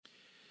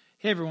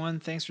Hey everyone,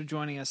 thanks for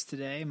joining us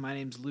today. My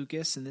name's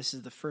Lucas, and this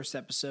is the first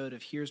episode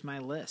of Here's My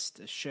List,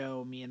 a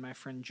show me and my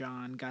friend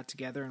John got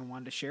together and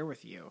wanted to share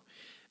with you.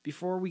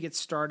 Before we get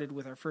started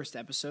with our first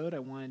episode, I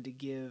wanted to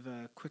give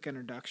a quick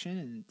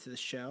introduction to the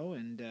show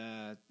and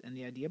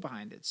the idea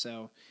behind it.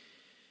 So,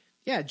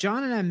 yeah,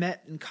 John and I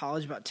met in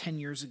college about 10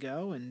 years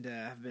ago and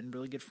have been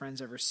really good friends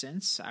ever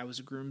since. I was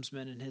a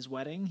groomsman in his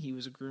wedding. He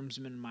was a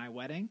groomsman in my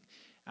wedding.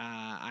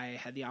 I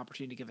had the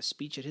opportunity to give a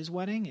speech at his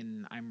wedding,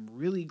 and I'm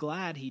really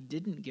glad he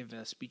didn't give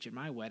a speech at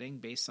my wedding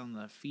based on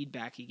the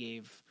feedback he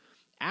gave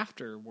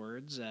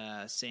afterwards,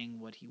 saying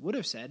what he would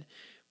have said.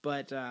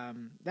 But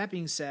that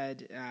being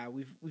said,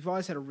 we've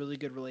always had a really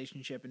good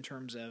relationship in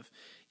terms of,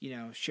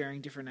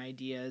 sharing different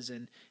ideas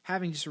and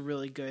having just a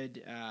really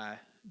good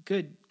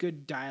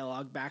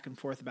dialogue back and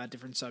forth about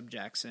different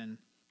subjects. And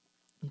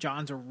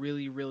John's a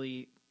really,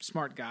 really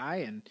smart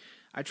guy, and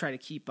I try to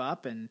keep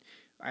up. And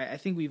I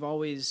think we've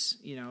always,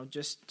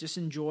 just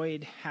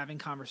enjoyed having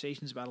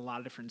conversations about a lot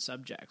of different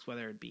subjects,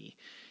 whether it be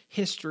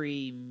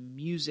history,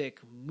 music,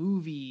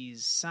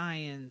 movies,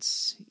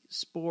 science,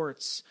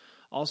 sports,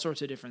 all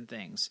sorts of different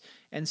things.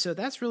 And so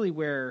that's really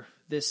where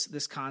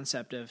this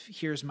concept of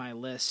Here's My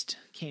List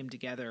came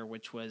together,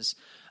 which was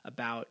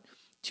about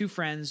two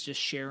friends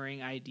just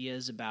sharing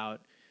ideas about,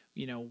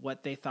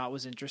 what they thought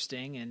was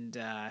interesting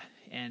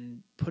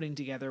and putting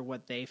together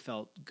what they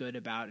felt good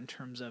about in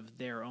terms of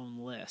their own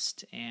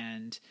list.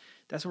 And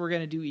that's what we're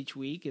going to do each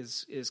week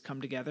is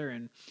come together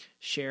and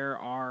share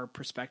our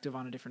perspective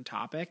on a different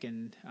topic.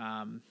 And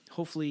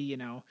hopefully,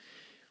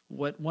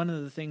 one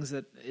of the things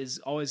that is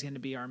always going to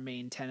be our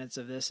main tenets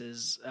of this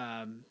is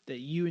that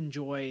you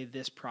enjoy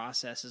this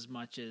process as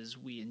much as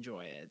we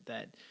enjoy it,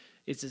 that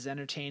it's as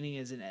entertaining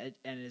and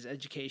as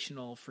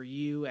educational for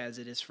you as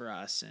it is for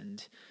us.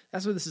 And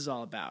that's what this is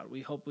all about.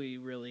 We hope we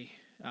really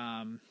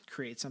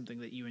create something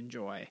that you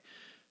enjoy.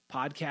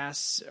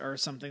 Podcasts are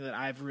something that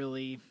I've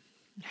really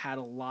had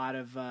a lot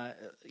of,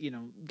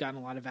 gotten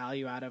a lot of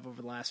value out of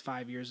over the last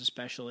 5 years,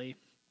 especially.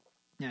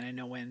 And I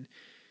know when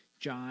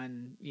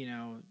John,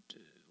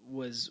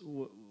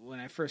 when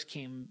I first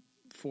came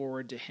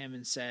forward to him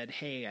and said,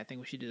 "Hey, I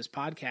think we should do this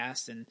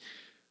podcast," and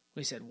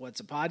we said, "What's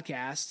a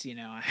podcast?"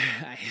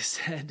 I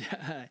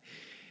said,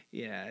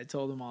 I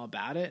told him all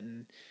about it,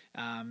 and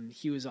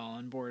he was all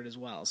on board as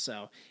well.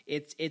 So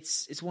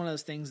it's one of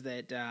those things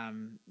that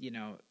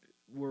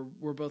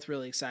we're both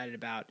really excited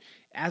about.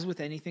 As with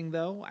anything,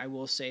 though, I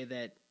will say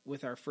that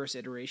with our first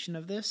iteration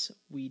of this,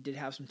 we did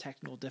have some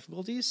technical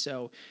difficulties,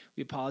 so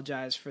we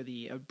apologize for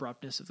the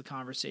abruptness of the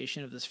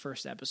conversation of this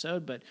first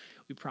episode, but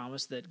we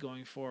promise that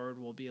going forward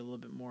we'll be a little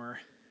bit more,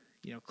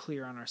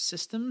 clear on our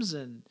systems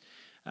and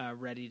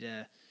ready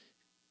to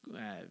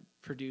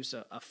produce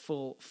a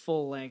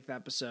full-length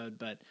episode.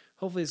 But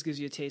hopefully this gives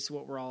you a taste of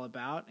what we're all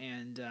about,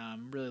 and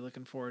really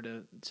looking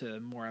forward to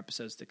more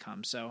episodes to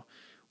come. So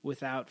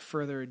without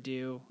further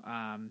ado,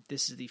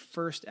 this is the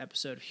first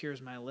episode of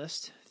Here's My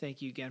List.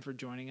 Thank you again for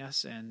joining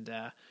us, and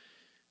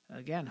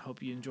again,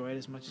 hope you enjoy it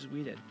as much as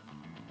we did.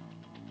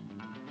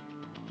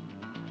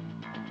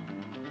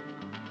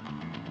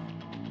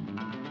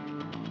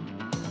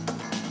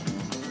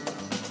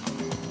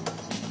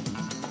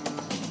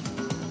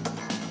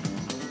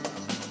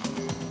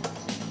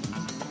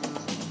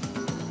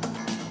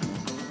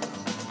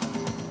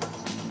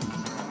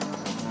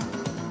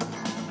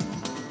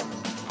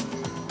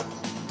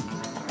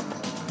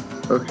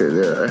 Okay,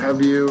 there. I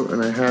have you,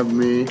 and I have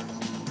me.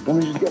 Let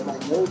me just get my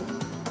notes.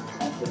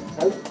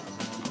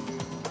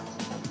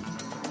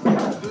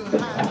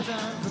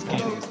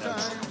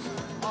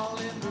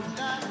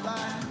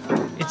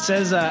 It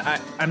says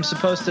I'm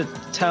supposed to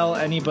tell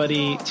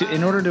anybody,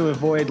 in order to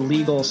avoid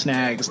legal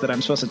snags, that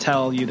I'm supposed to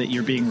tell you that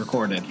you're being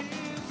recorded.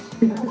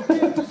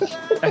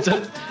 That's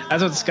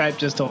what Skype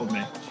just told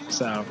me.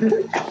 So.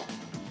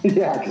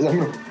 Yeah, because I'm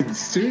going to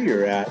sue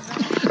your ass.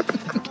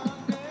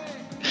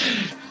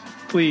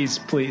 Please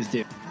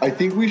do. I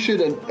think we should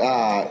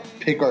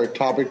pick our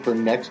topic for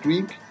next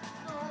week.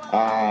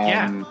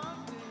 Yeah.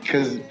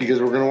 Because we're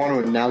going to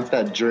want to announce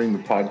that during the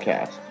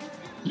podcast.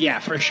 Yeah,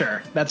 for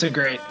sure. That's a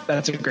great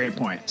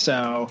point.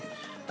 So,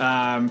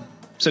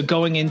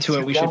 going into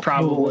it, we should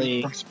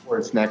probably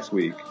sports next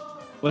week.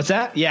 What's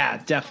that?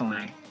 Yeah,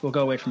 definitely. We'll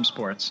go away from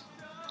sports.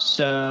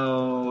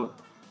 So,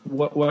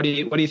 what do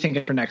you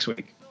think for next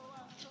week?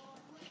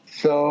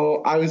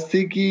 So I was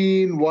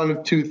thinking one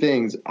of two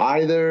things: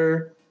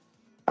 either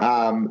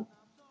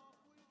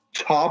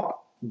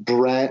top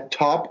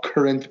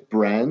current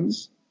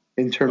brands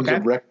in terms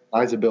of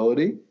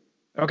recognizability.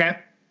 Okay.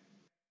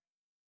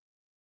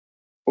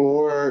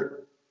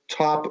 Or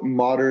top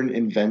modern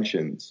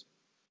inventions.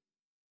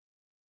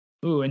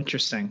 Ooh,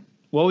 interesting.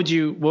 What would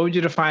you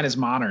define as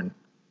modern?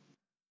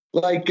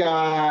 Like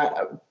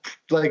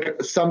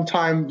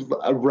sometime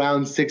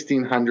around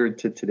 1600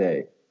 to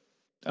today.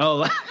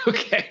 Oh,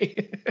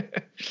 okay.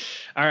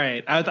 All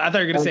right. I thought you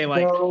were going to say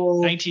like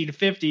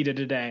 1950 to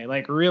today,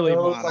 like really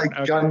modern.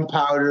 Like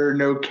gunpowder,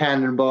 no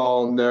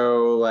cannonball,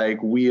 no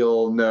like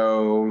wheel,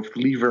 no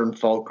lever and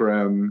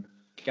fulcrum.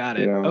 Got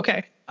it.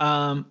 Okay.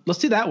 Let's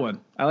do that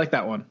one. I like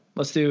that one.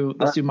 Let's do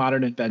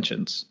modern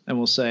inventions, and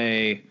we'll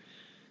say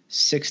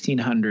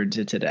 1600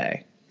 to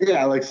today.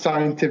 Yeah, like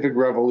scientific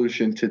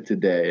revolution to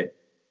today.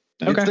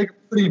 Okay. It's like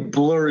a pretty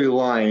blurry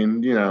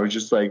line,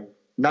 just like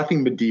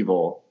nothing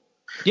medieval.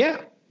 Yeah,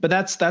 but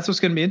that's what's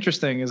going to be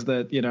interesting is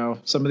that,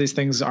 some of these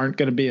things aren't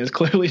going to be as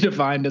clearly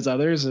defined as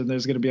others, and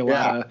there's going to be a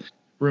lot of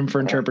room for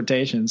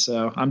interpretation.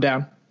 So I'm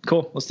down.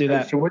 Cool. Let's do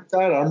that. So with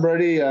that, I'm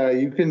ready.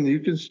 You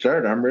can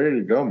start. I'm ready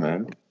to go,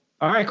 man.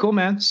 All right, cool,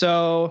 man.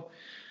 So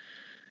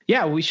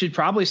yeah, we should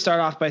probably start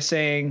off by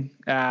saying,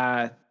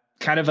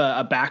 kind of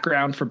a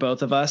background for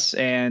both of us,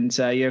 and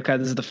kind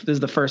of this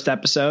is the first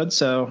episode,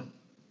 so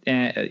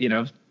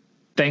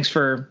thanks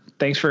for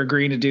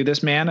agreeing to do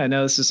this, man. I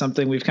know this is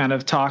something we've kind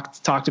of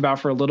talked about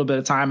for a little bit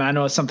of time, and I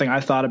know it's something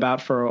I've thought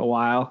about for a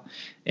while,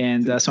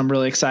 and so I'm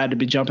really excited to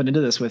be jumping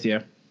into this with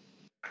you.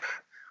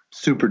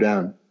 Super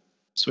down.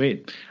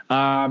 Sweet. So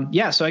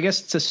I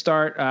guess to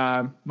start,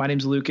 my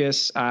name's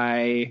Lucas.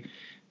 I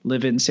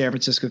live in San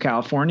Francisco,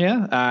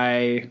 California.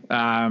 I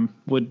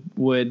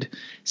would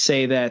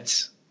say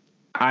that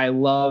I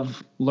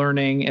love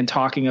learning and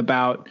talking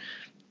about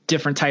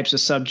different types of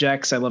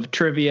subjects. I love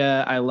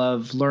trivia. I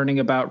love learning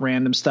about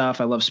random stuff.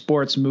 I love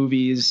sports,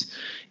 movies,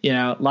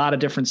 a lot of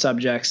different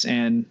subjects.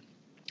 And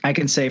I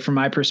can say from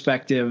my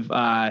perspective,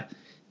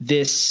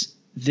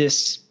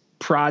 this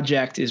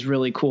project is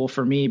really cool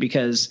for me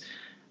because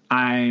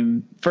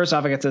first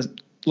off, I get to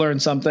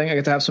learn something. I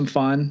get to have some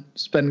fun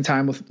spending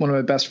time with one of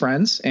my best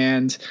friends.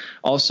 And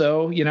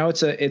also,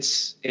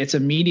 it's a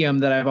medium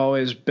that I've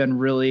always been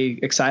really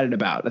excited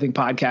about. I think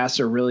podcasts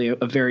are really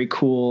a very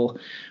cool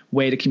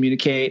way to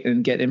communicate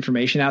and get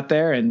information out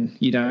there. And,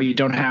 you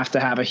don't have to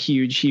have a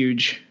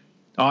huge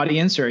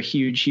audience or a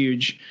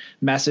huge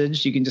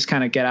message. You can just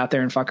kind of get out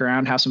there and fuck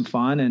around, have some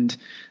fun, and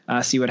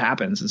see what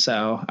happens. And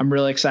so I'm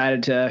really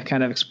excited to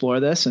kind of explore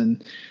this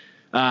and,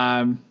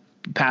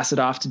 pass it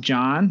off to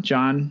John.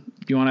 John,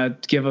 do you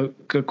want to give a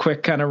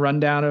quick kind of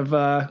rundown of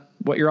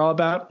what you're all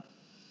about?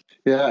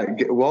 Yeah,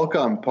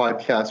 welcome,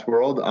 podcast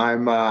world.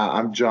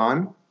 I'm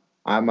John.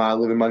 I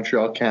live in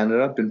Montreal,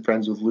 Canada. I've been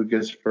friends with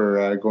Lucas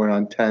for going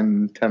on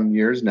 10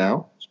 years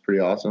now. It's pretty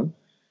awesome.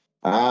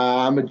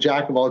 I'm a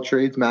jack of all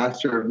trades,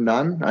 master of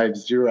none. I have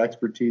zero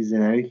expertise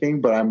in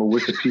anything, but I'm a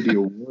Wikipedia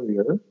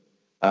warrior.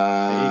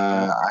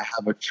 I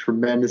have a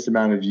tremendous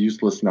amount of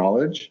useless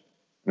knowledge,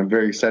 and I'm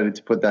very excited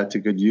to put that to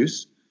good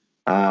use.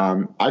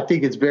 I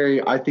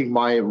think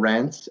my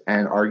rants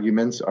and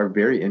arguments are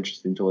very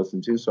interesting to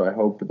listen to. So I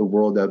hope the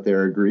world out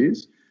there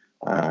agrees.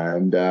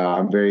 And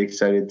I'm very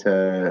excited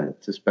to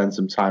spend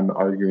some time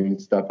arguing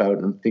stuff out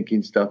and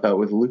thinking stuff out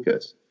with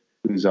Lucas,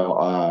 who's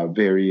a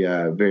very,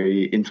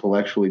 very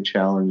intellectually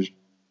challenging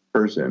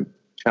person.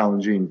 I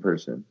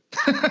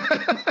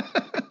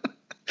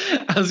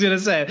was going to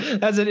say,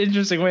 that's an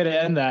interesting way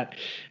to end that.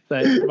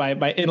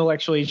 My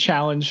intellectually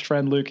challenged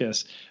friend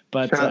Lucas.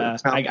 But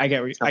I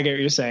get what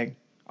you're saying.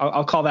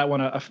 I'll call that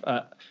one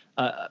a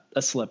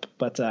slip.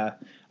 But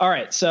all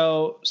right.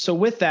 So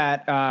with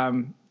that,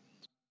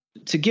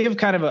 to give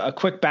kind of a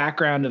quick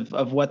background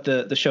of what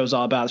the show's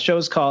all about. The show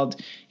is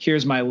called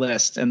Here's My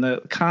List, and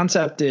the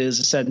concept is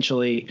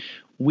essentially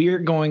we're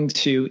going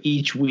to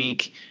each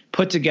week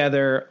put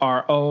together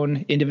our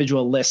own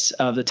individual lists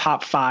of the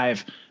top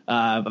 5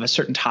 of a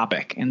certain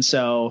topic, and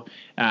so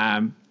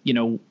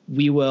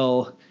we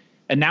will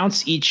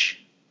announce each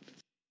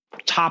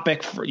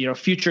topic for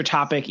future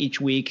topic each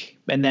week,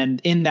 and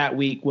then in that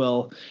week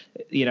we'll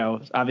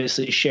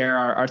obviously share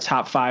our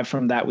top 5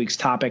 from that week's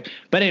topic.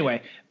 But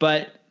anyway,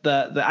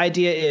 the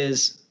idea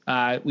is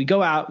we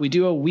go out, we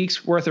do a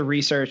week's worth of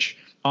research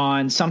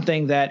on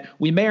something that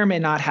we may or may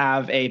not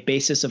have a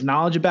basis of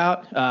knowledge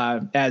about.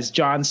 As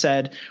John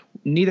said,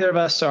 neither of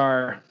us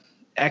are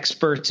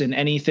experts in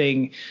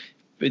anything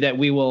that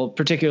we will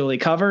particularly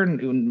cover.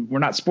 We're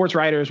not sports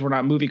writers. We're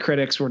not movie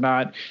critics. We're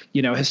not,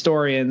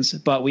 historians,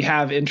 but we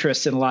have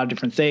interests in a lot of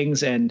different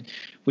things. And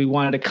we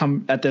wanted to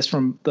come at this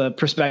from the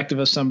perspective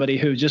of somebody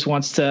who just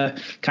wants to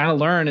kind of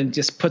learn and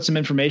just put some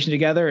information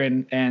together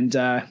and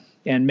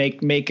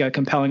make a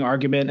compelling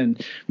argument.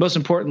 And most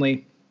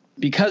importantly,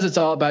 because it's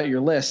all about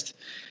your list,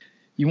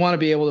 you want to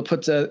be able to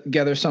put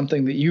together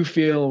something that you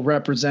feel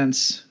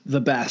represents the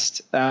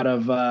best out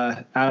of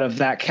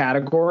that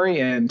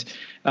category, and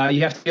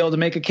you have to be able to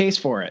make a case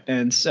for it.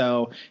 And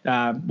so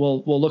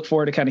we'll look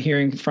forward to kind of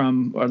hearing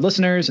from our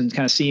listeners and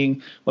kind of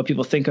seeing what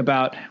people think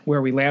about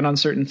where we land on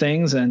certain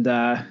things, and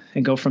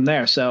go from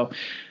there. So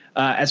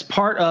as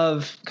part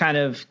of kind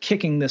of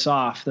kicking this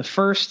off, the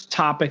first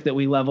topic that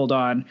we leveled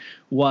on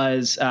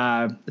was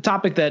a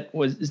topic that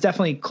is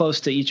definitely close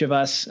to each of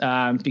us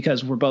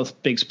because we're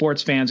both big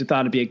sports fans. We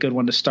thought it'd be a good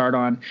one to start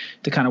on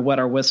to kind of wet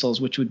our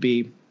whistles, which would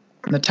be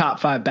the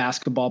top 5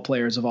 basketball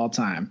players of all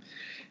time.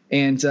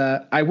 And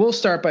I will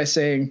start by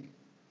saying,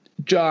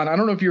 John, I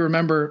don't know if you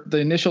remember the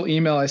initial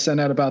email I sent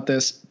out about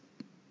this.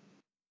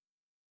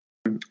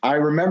 I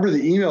remember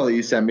the email that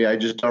you sent me. I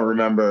just don't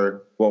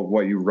remember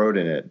what you wrote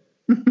in it.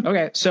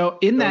 Okay. So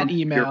in that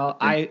email,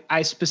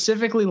 I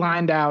specifically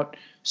lined out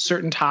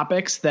certain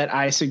topics that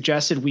I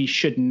suggested we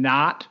should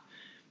not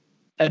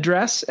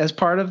address as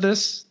part of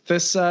this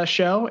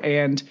show,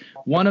 and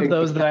one of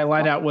those that I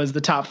lined out was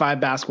the top 5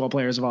 basketball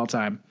players of all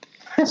time.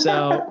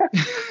 So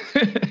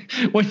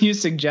when you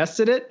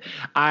suggested it,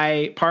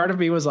 part of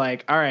me was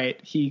like, all right,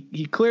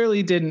 he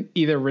clearly didn't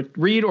either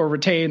read or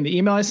retain the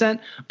email I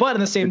sent, but at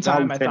the same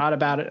time I thought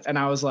about it and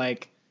I was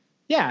like,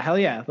 yeah, hell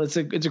yeah. It's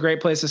a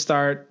great place to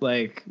start.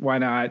 Like, why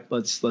not?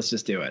 Let's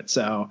just do it.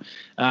 So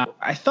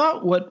I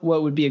thought what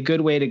would be a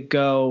good way to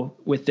go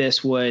with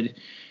this would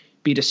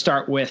be to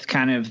start with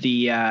kind of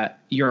the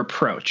your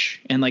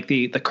approach and like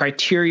the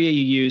criteria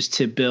you use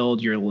to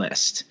build your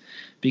list,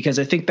 because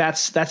I think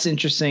that's an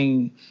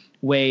interesting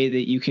way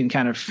that you can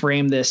kind of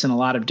frame this in a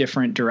lot of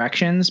different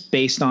directions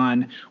based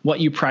on what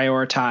you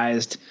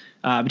prioritized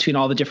between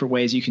all the different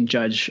ways you can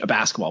judge a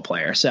basketball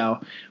player. So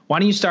why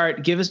don't you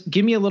start?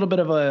 Give me a little bit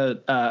of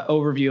a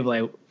overview of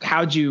like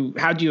how'd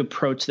you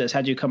approach this?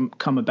 How'd you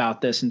come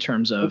about this in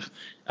terms of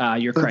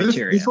your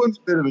criteria? This one's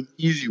a bit of an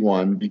easy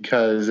one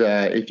because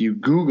if you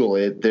Google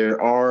it,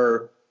 there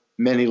are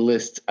many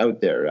lists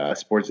out there.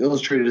 Sports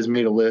Illustrated has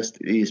made a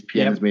list.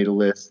 ESPN has made a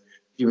list.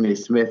 Stephen A.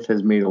 Smith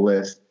has made a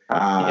list.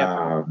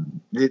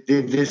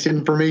 This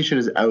information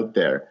is out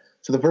there.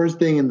 So the first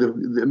thing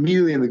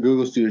immediately in the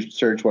Google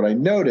search, what I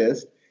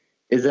noticed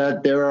is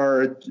that there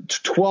are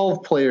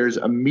 12 players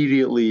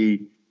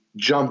immediately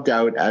jumped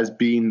out as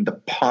being the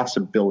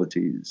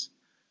possibilities.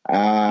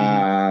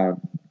 Get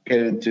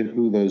into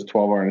who those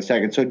 12 are in a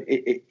second. So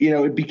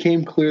it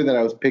became clear that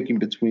I was picking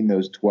between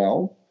those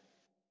 12.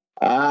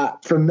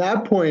 From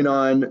that point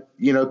on,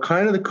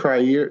 kind of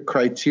the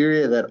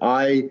criteria that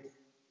I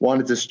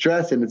wanted to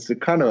stress, and it's a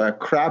kind of a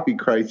crappy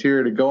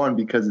criteria to go on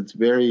because it's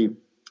very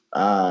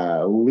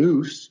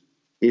loose,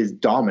 is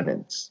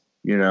dominance.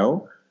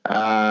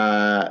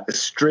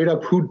 Straight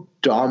up, who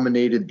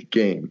dominated the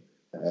game.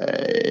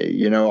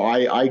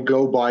 I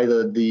go by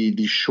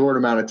the short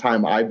amount of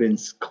time I've been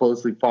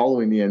closely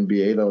following the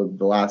NBA,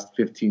 the last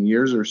 15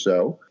 years or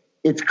so.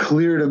 It's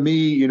clear to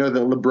me, that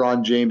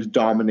LeBron James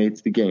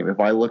dominates the game. If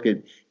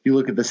you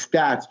look at the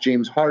stats,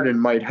 James Harden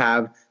might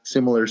have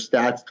similar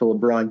stats to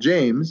LeBron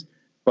James,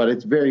 but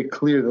it's very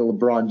clear that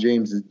LeBron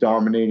James is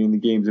dominating the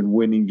games and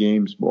winning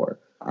games more.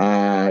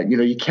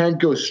 You can't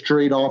go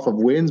straight off of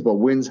wins, but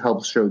wins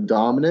help show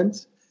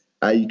dominance.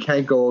 You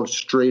can't go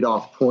straight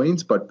off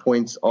points, but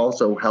points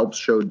also help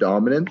show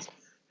dominance.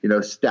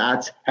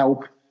 Stats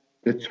help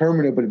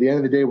determine it, but at the end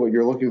of the day, what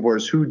you're looking for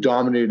is who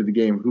dominated the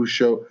game, who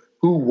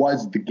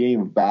was the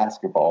game of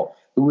basketball,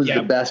 who was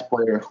the best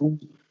player, who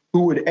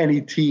would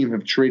any team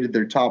have traded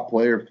their top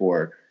player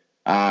for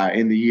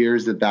in the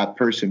years that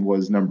person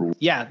was number one.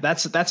 Yeah,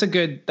 that's a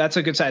good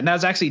side. And that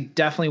was actually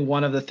definitely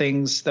one of the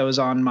things that was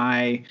on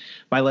my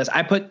list.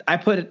 I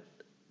put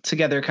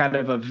together kind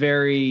of a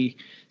very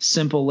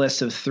simple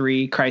list of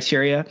 3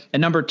 criteria, and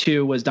number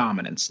 2 was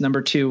dominance.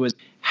 Number 2 was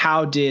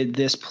how did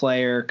this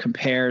player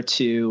compare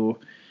to,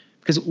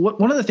 because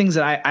one of the things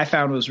that I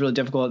found was really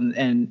difficult,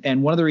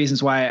 and one of the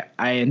reasons why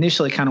I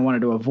initially kind of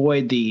wanted to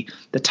avoid the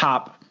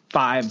top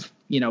 5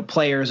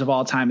 players of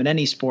all time in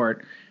any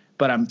sport,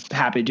 but I'm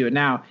happy to do it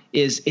now,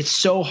 is it's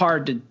so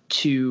hard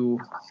to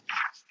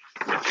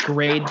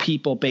grade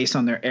people based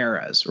on their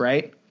eras,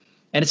 right?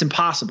 And it's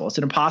impossible. It's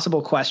an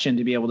impossible question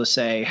to be able to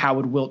say, how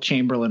would Wilt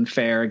Chamberlain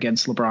fare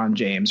against LeBron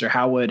James? Or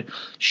how would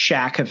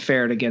Shaq have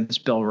fared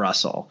against Bill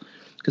Russell?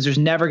 Because there's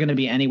never going to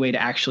be any way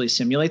to actually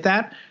simulate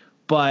that.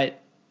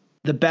 But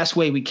the best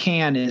way we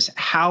can is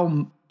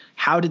how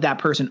did that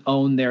person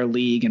own their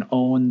league and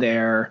own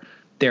their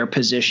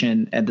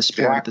position at the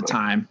sport at the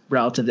time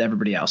relative to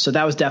everybody else. So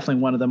that was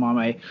definitely one of them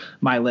on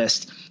my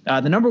list.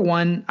 The number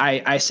 1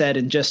 I said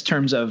in just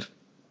terms of,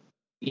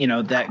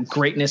 that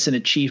greatness and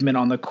achievement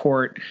on the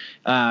court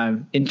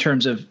in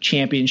terms of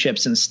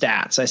championships and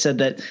stats. I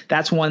said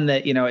that's one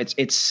that,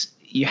 it's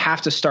you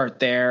have to start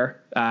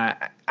there.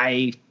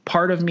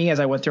 Part of me, as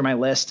I went through my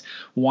list,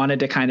 wanted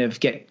to kind of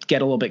get a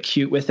little bit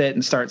cute with it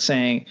and start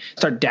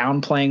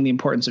downplaying the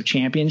importance of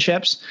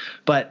championships,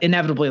 but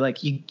inevitably,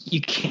 like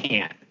you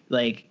can't.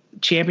 Like,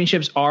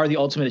 championships are the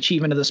ultimate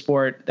achievement of the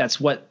sport. That's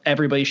what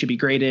everybody should be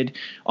graded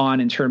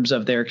on in terms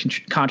of their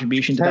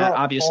contribution to that.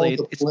 Obviously,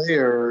 it's a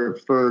player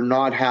for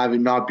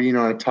not being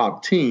on a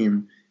top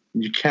team.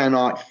 You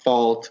cannot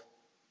fault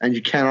and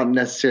you cannot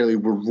necessarily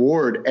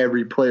reward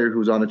every player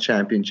who's on a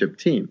championship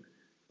team.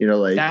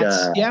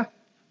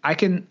 I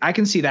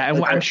can see that,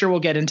 and I'm sure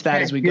we'll get into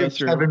that as we go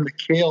through. Kevin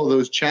McHale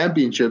those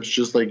championships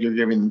just like you're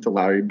giving them to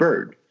Larry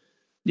Bird.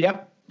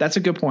 Yep. That's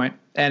a good point.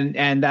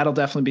 And that'll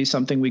definitely be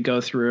something we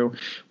go through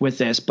with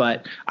this,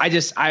 but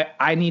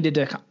I needed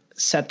to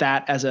set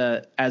that as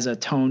a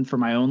tone for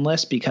my own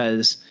list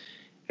because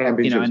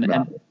championships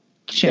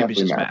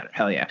matter.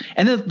 Hell yeah.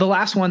 And then the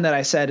last one that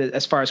I said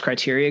as far as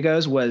criteria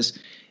goes was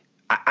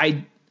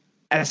I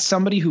as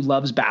somebody who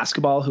loves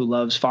basketball, who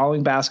loves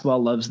following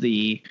basketball, loves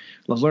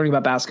learning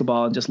about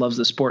basketball and just loves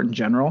the sport in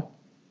general,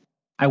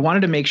 I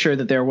wanted to make sure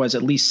that there was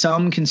at least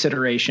some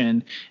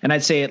consideration, and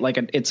I'd say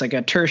it's like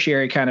a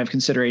tertiary kind of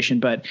consideration,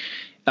 but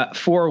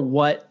for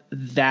what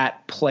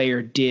that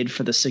player did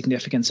for the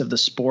significance of the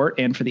sport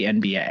and for the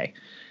NBA.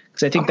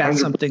 Because I think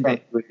that's something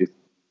that,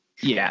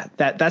 yeah,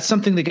 that's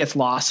something that gets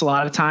lost a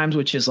lot of times,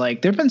 which is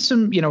like there've been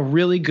some,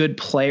 really good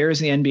players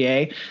in the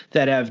NBA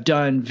that have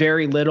done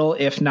very little,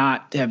 if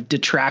not have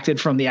detracted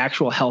from the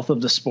actual health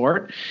of the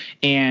sport.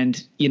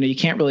 And, you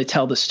can't really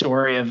tell the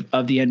story of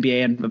the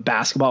NBA and of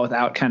basketball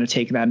without kind of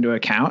taking that into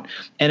account.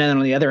 And then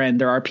on the other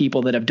end, there are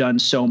people that have done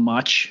so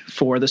much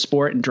for the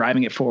sport and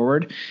driving it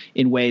forward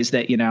in ways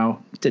that,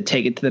 to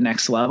take it to the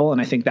next level.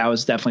 And I think that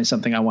was definitely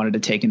something I wanted to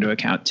take into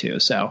account too.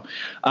 So,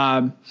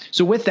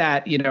 so with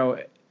that,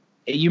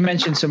 you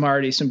mentioned some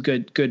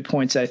good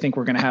points that I think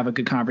we're going to have a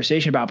good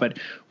conversation about, but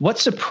what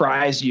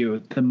surprised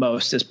you the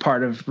most as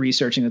part of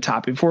researching the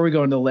topic? Before we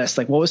go into the list,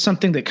 like what was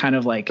something that kind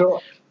of like,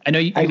 so, I know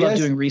you love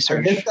doing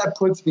research. I guess that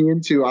puts me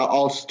into,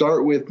 I'll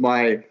start with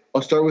my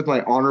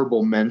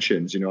honorable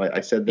mentions.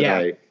 I said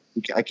that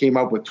I came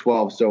up with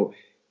 12. So,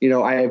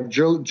 I have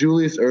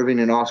Julius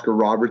Erving and Oscar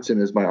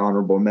Robertson as my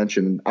honorable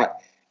mention.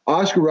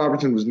 Oscar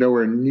Robertson was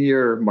nowhere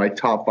near my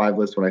top 5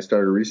 list when I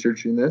started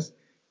researching this.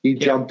 He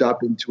jumped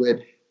up into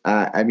it.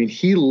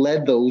 He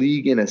led the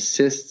league in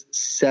assists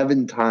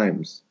 7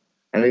 times,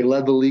 and he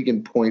led the league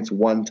in points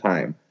 1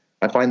 time.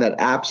 I find that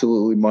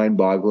absolutely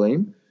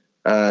mind-boggling.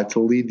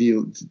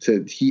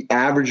 He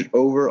averaged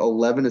over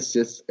 11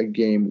 assists a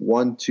game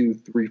 1, 2,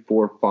 3,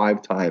 4,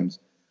 5 times,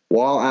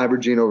 while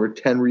averaging over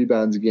 10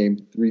 rebounds a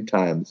game 3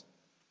 times,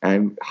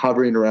 and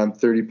hovering around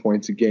 30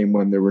 points a game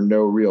when there were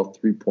no real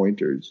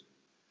 3-pointers.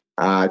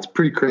 It's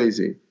pretty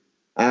crazy.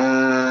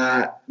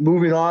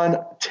 Moving on,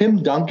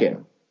 Tim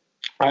Duncan.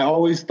 I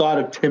always thought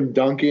of Tim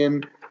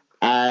Duncan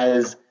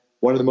as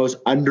one of the most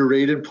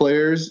underrated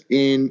players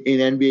in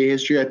NBA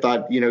history. I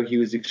thought, he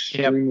was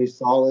extremely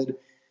solid.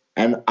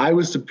 And I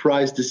was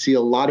surprised to see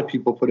a lot of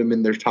people put him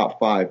in their top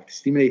 5.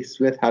 Stephen A.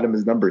 Smith had him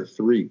as number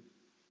 3.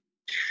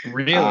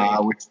 Really?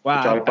 Wow.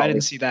 I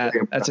didn't see that.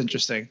 That's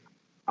interesting.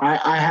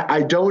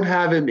 I don't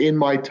have him in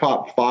my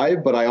top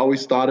 5, but I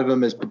always thought of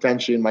him as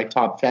potentially in my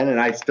top 10.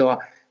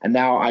 And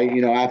now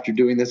after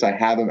doing this, I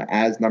have him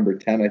as number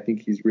 10. I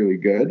think he's really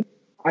good.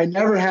 I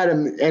never had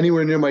him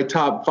anywhere near my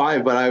top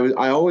 5, but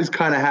I always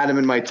kind of had him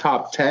in my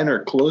top 10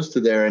 or close to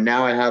there, and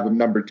now I have him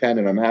number 10,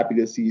 and I'm happy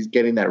to see he's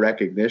getting that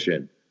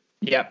recognition.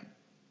 Yep.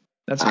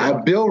 That's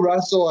good. Bill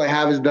Russell I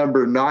have as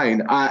number 9.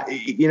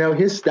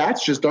 His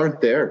stats just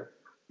aren't there.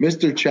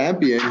 Mr.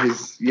 Champion,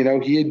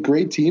 he had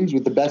great teams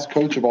with the best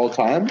coach of all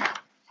time,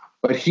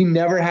 but he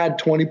never had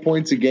 20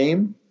 points a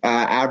game,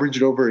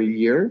 averaged over a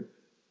year.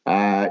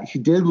 He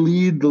did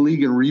lead the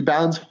league in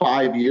rebounds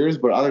 5 years,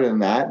 but other than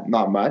that,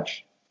 not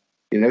much.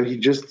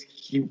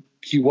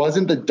 He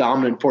wasn't the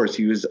dominant force.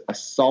 He was a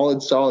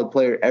solid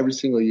player every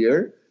single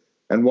year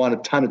and won a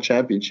ton of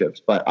championships,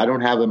 but I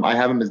don't have him. I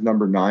have him as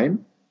number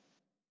 9.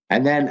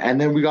 And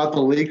then we got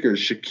the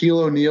Lakers,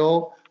 Shaquille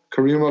O'Neal,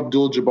 Kareem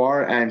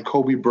Abdul-Jabbar, and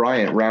Kobe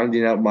Bryant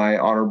rounding out my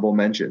honorable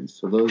mentions.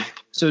 So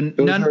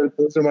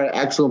those are my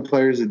excellent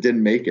players that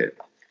didn't make it.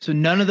 So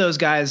none of those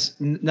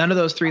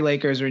 3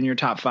 Lakers are in your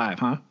top 5,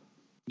 huh?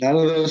 None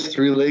of those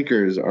 3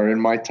 Lakers are in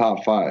my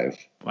top 5.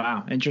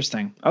 Wow.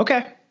 Interesting.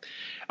 Okay.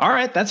 All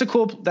right. That's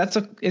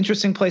an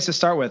interesting place to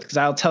start with, because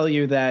I'll tell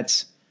you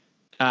that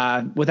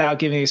without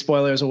giving any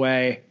spoilers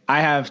away,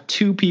 I have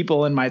 2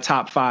 people in my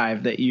top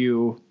 5 that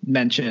you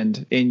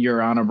mentioned in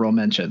your honorable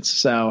mentions.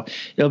 So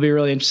it'll be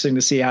really interesting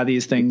to see how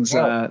these things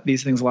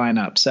line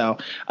up. So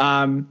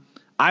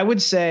I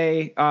would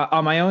say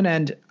on my own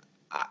end,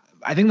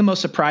 I think the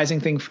most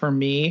surprising thing for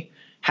me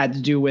had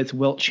to do with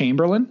Wilt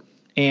Chamberlain,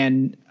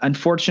 and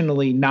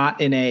unfortunately not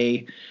in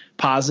a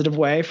positive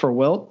way for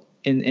Wilt.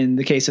 In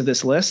the case of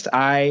this list,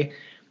 I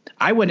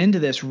went into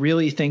this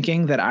really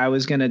thinking that I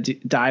was going to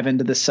dive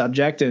into this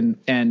subject,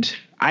 and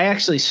I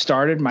actually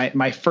started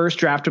my first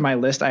draft of my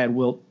list. I had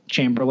Wilt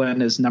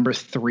Chamberlain as number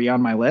 3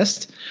 on my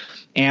list,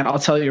 and I'll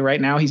tell you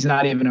right now, he's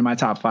not even in my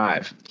top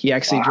 5. He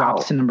actually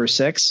dropped to number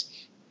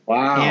 6.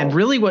 Wow! And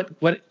really, what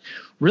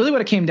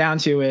it came down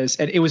to is,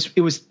 and it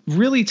was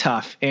really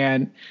tough,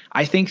 and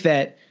I think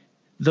that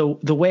the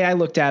way I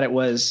looked at it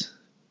was.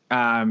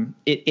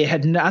 It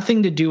had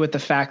nothing to do with the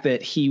fact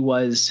that he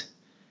was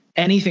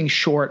anything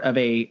short of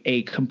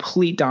a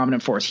complete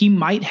dominant force. He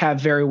might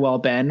have very well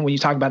been, when you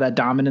talk about that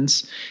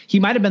dominance, he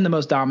might have been the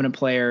most dominant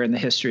player in the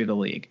history of the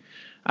league.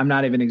 I'm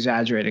not even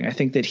exaggerating. I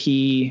think that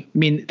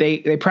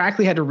they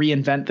practically had to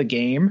reinvent the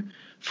game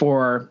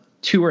for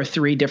 2 or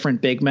 3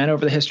 different big men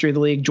over the history of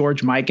the league.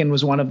 George Mikan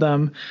was one of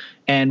them.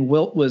 And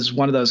Wilt was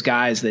one of those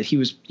guys that he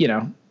was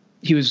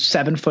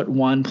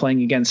 7'1"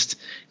 playing against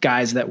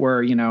guys that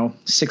were,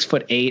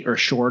 6'8" or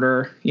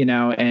shorter,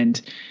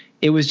 and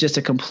it was just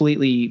a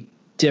completely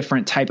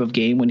different type of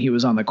game when he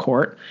was on the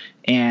court.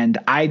 And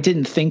I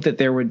didn't think that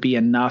there would be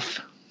enough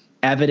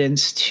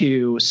evidence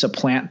to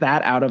supplant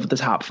that out of the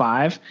top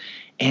 5.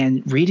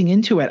 And reading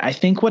into it, I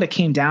think what it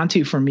came down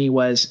to for me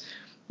was,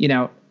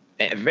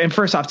 and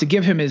first off, to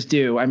give him his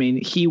due, I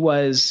mean, he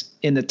was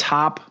in the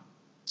top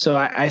So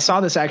I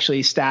saw this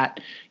actually stat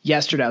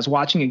yesterday. I was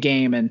watching a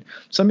game and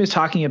somebody was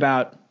talking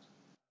about,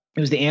 it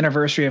was the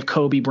anniversary of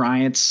Kobe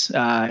Bryant's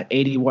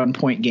 81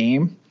 point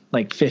game,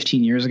 like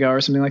 15 years ago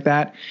or something like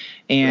that.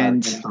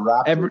 And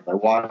I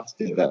watched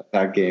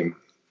that game.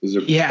 It was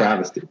a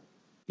travesty.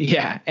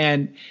 Yeah.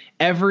 And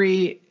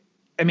everybody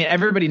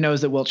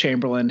knows that Wilt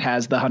Chamberlain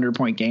has the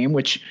 100-point game,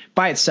 which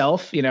by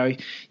itself, you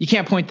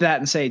can't point to that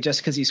and say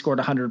just because he scored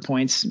 100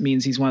 points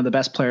means he's one of the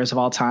best players of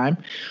all time.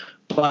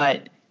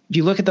 But if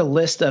you look at the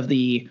list of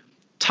the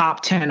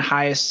top 10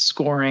 highest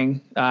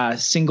scoring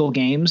single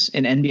games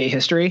in NBA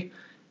history,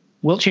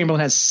 Wilt Chamberlain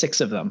has 6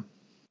 of them.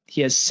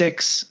 He has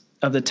 6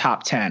 of the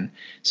top 10.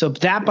 So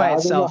that by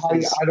itself I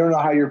don't know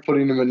how you're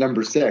putting him at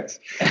number 6.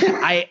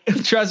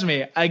 Trust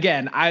me,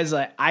 again, I was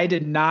like, I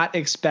did not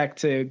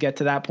expect to get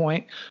to that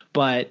point,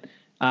 but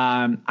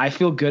I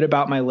feel good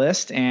about my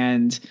list,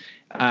 and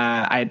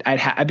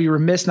I'd be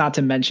remiss not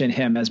to mention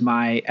him as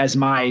my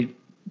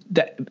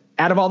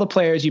out of all the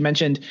players you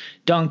mentioned,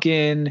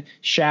 Duncan,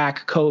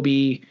 Shaq,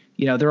 Kobe,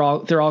 they're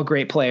all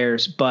great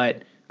players,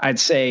 but I'd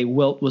say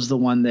Wilt was the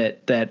one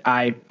that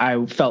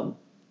I felt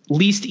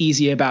least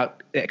easy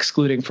about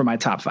excluding from my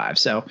top 5.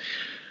 So,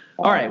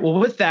 all right. Well,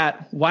 with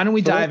that, why don't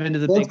we dive into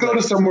the big? Let's go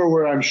to somewhere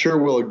where I'm sure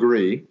we'll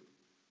agree.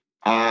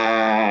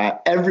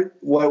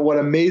 What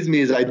amazed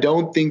me is I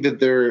don't think that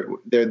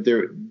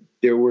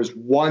there was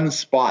one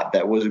spot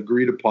that was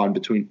agreed upon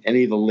between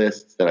any of the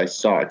lists that I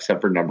saw except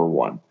for number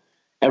 1.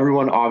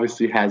 Everyone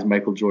obviously has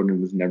Michael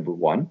Jordan as number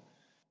 1.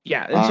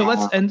 Yeah, and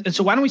so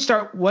so why don't we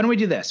start? Why don't we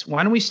do this?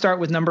 Why don't we start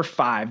with number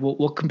 5?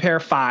 We'll compare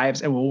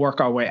 5s and we'll work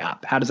our way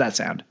up. How does that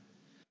sound?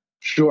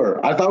 Sure.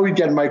 I thought we'd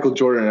get Michael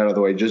Jordan out of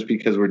the way just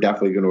because we're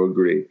definitely going to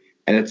agree,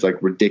 and it's like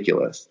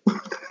ridiculous.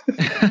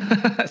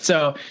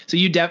 So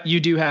you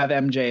do have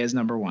MJ as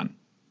number 1.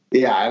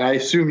 Yeah, and I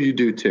assume you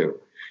do too.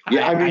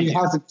 Yeah, I mean, it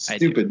has to be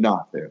stupid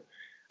not to.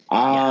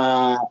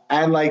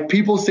 And like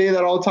people say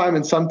that all the time,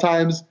 and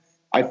sometimes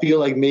I feel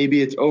like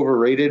maybe it's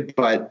overrated,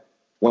 but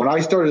when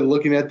I started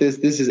looking at this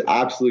is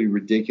absolutely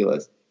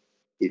ridiculous.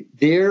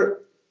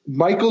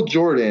 Michael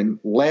Jordan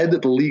led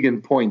the league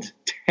in points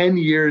 10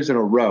 years in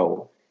a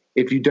row,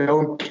 if you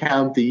don't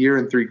count the year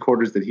and 3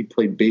 quarters that he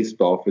played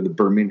baseball for the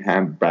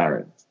Birmingham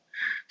Barons.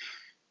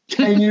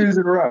 10 years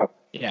in a row.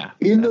 Yeah.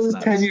 In those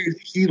 10 years,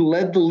 he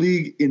led the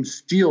league in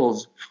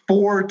steals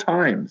 4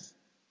 times.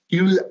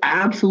 He was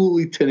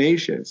absolutely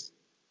tenacious.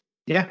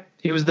 Yeah.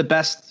 He was the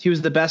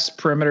best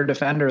perimeter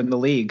defender in the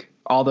league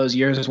all those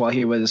years, while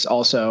he was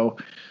also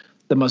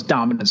the most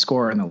dominant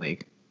scorer in the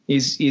league.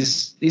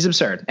 He's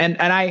absurd. And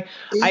I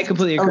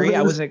completely agree.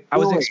 I was 8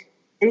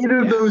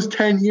 of those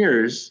 10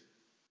 years,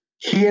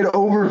 he had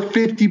over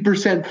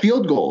 50%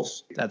 field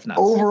goals. That's nuts.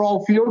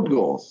 Overall field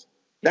goals.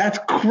 That's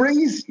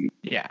crazy.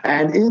 Yeah.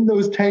 And in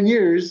those 10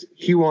 years,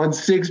 he won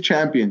 6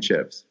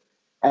 championships.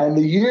 And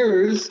the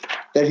years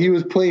that he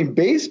was playing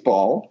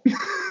baseball,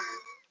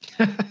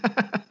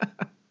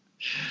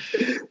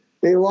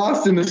 they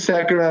lost in the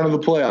second round of the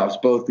playoffs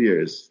both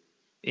years.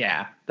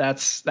 Yeah,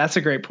 that's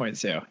a great point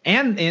too.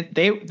 And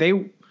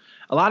they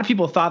a lot of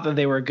people thought that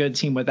they were a good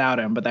team without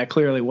him, but that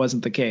clearly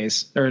wasn't the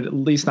case, or at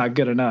least not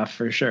good enough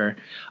for sure.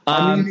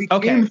 They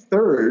came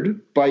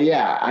third, but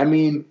yeah, I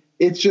mean,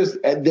 it's just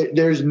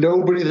there's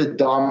nobody that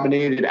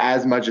dominated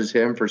as much as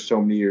him for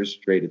so many years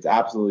straight. It's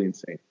absolutely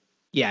insane.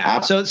 Yeah.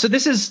 Absolutely. So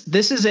this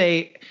is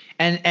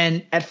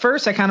and at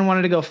first I kind of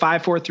wanted to go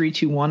 5, 4, 3,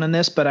 2, 1 on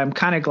this, but I'm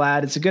kind of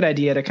glad. It's a good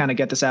idea to kind of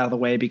get this out of the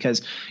way,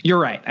 because you're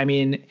right. I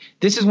mean,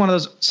 this is one of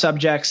those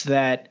subjects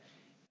that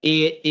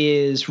it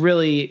is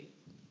really,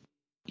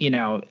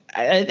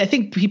 I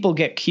think people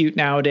get cute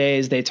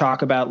nowadays. They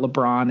talk about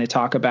LeBron. They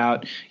talk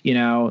about,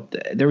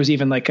 there was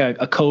even like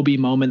a Kobe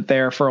moment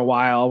there for a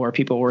while where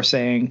people were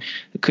saying,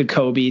 could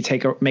Kobe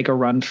make a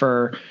run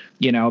for,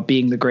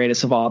 being the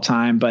greatest of all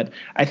time? But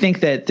I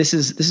think that this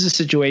is a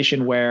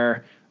situation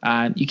where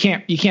you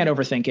can't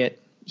overthink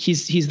it.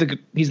 He's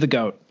the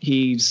GOAT.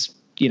 He's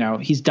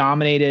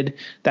dominated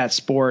that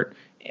sport.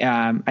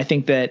 I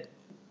think that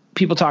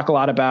people talk a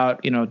lot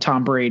about,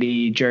 Tom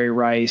Brady, Jerry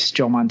Rice,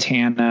 Joe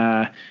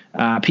Montana,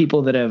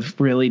 people that have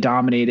really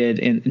dominated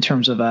in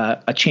terms of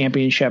a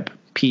championship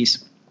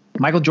piece.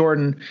 Michael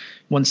Jordan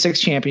won 6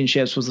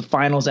 championships, was the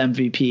finals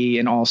MVP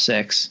in all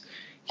 6.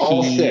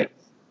 All 6.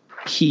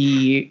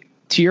 He,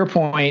 to your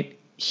point,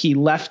 he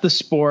left the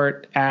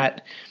sport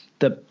at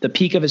the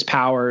peak of his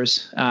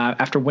powers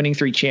after winning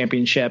 3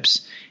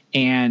 championships,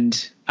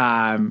 and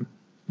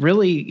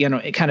really,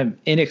 it kind of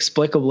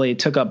inexplicably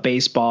took up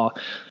baseball.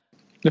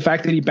 The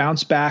fact that he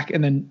bounced back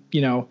and then,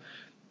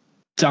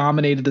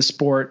 dominated the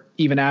sport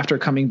even after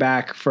coming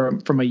back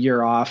from a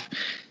year off,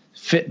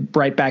 fit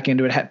right back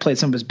into it, had played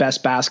some of his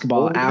best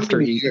basketball after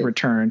he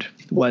returned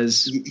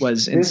was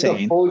insane. Missed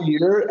a full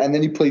year, and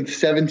then he played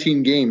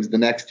 17 games the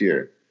next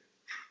year.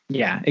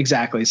 Yeah,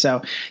 exactly.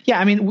 So, yeah,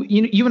 I mean,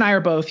 you and I are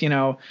both,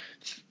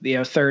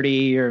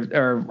 30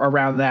 or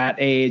around that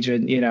age,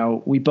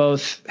 and we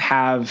both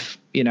have,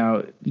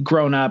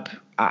 grown up.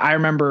 I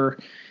remember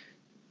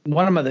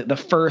one of the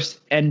first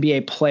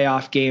NBA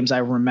playoff games I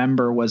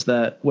remember was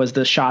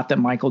the shot that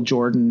Michael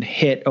Jordan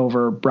hit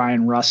over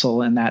Brian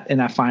Russell in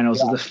that finals,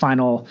 the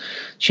final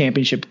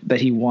championship that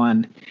he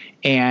won.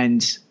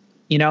 And,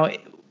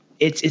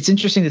 it's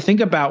interesting to think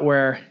about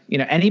where,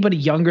 anybody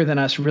younger than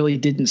us really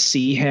didn't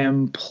see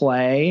him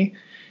play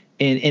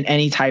in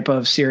any type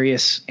of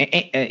serious,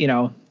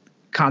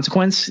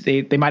 consequence.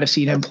 They might've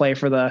seen him play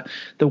for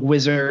the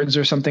Wizards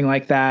or something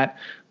like that,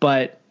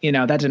 but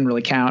that didn't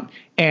really count.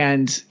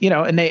 And,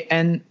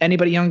 and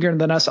anybody younger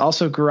than us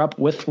also grew up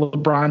with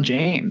LeBron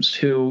James,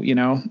 who,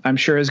 I'm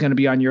sure is going to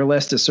be on your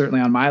list, is certainly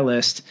on my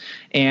list.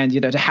 And,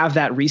 to have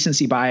that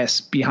recency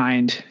bias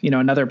behind,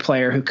 another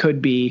player who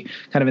could be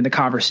kind of in the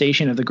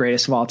conversation of the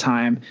greatest of all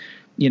time,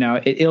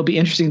 it'll be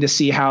interesting to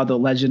see how the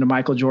legend of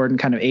Michael Jordan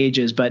kind of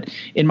ages. But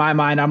in my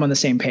mind, I'm on the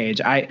same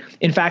page.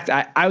 In fact,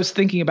 I was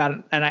thinking about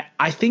it, and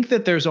I think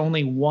that there's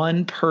only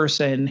one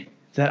person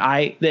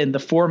that in the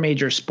four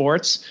major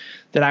sports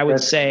that I would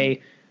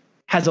say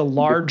has a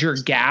larger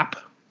gap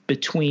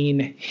between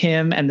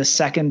him and the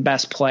second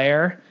best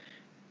player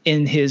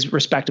in his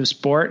respective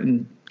sport.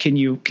 And can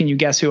you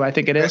guess who I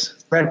think it is?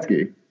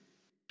 Gretzky.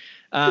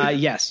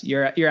 Yes,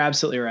 you're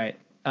absolutely right.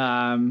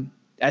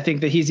 I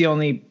think that he's the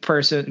only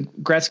person.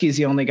 Gretzky is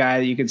the only guy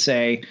that you could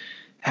say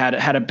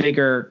had a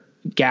bigger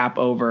gap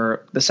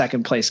over the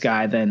second place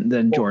guy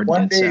than Jordan.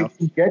 One did. day,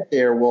 if we get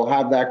there, we'll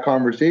have that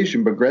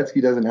conversation. But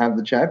Gretzky doesn't have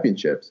the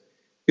championships,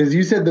 because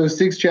you said those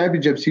 6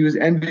 championships, he was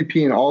MVP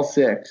in all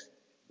 6.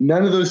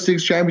 None of those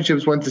 6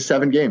 championships went to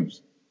 7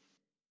 games.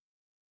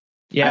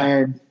 Yeah,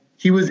 and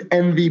he was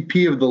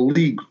MVP of the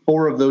league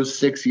 4 of those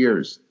 6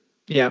 years.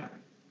 Yeah.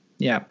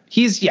 Yeah,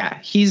 he's,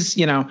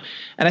 and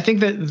I think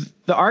that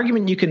the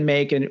argument you can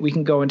make, and we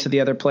can go into the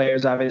other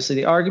players, obviously,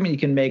 the argument you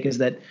can make is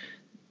that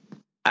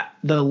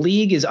the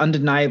league is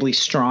undeniably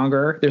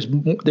stronger.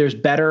 There's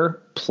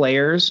better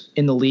players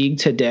in the league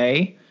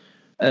today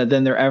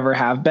than there ever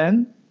have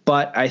been.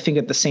 But I think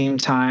at the same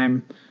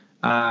time,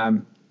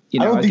 again,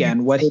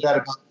 what he that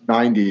about the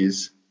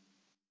 90s.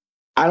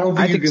 I don't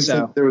think you can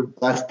say there was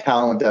less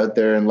talent out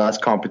there and less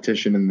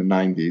competition in the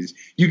 90s.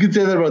 You can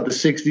say that about the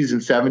 60s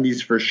and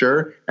 70s for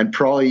sure, and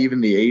probably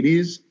even the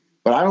 80s.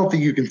 But I don't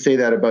think you can say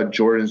that about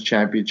Jordan's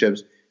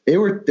championships. They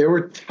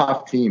were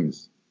tough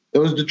teams.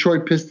 Those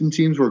Detroit Pistons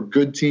teams were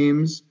good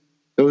teams.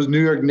 Those New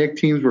York Knicks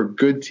teams were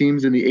good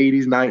teams in the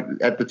 80s,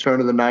 at the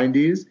turn of the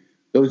 90s.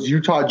 Those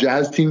Utah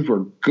Jazz teams were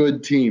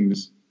good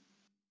teams.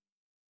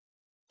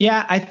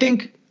 Yeah, I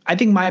think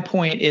my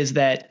point is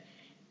that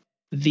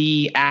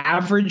the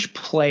average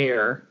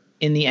player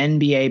in the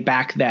NBA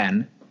back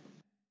then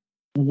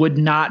would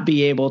not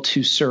be able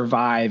to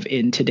survive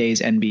in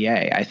today's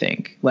NBA. I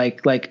think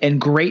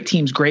and great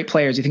teams, great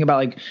players. You think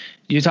about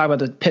you talk about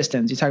the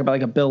Pistons, you talk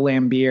about a Bill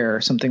Laimbeer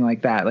or something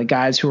like that, like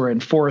guys who are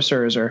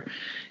enforcers or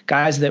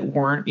guys that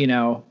weren't,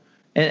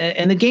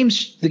 and the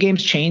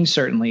game's changed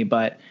certainly,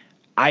 but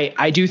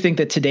I do think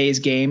that today's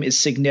game is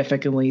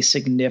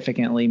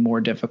significantly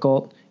more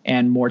difficult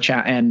and more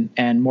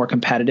and more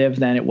competitive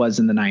than it was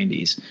in the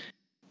 90s.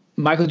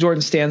 Michael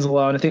Jordan stands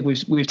alone. I think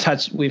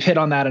we've hit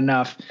on that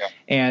enough,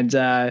 and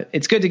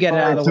it's good to get it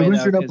out of the way.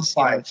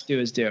 Let's do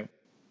is do.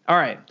 All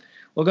right,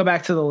 we'll go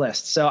back to the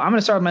list. So I'm going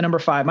to start with my number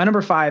 5. My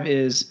number 5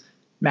 is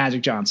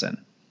Magic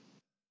Johnson,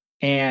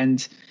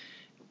 and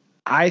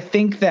I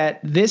think that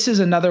this is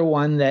another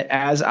one that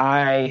as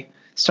I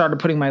started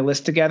putting my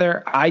list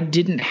together, I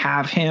didn't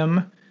have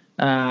him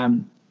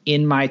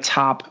in my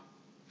top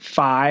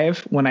 5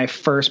 when I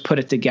first put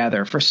it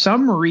together. For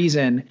some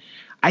reason,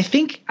 I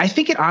think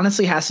it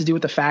honestly has to do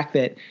with the fact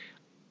that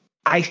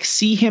I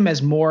see him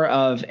as more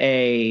of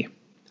I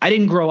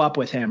didn't grow up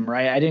with him,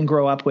 right? I didn't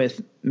grow up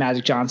with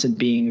Magic Johnson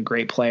being a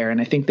great player. And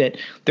I think that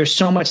there's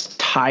so much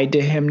tied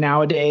to him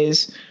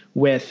nowadays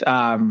with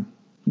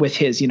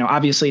his,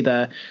 obviously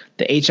the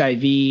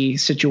HIV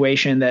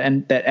situation that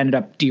ended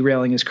up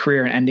derailing his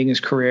career and ending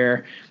his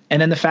career.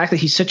 And then the fact that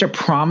he's such a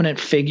prominent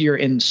figure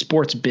in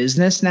sports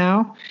business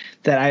now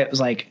that I was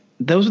like,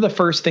 those are the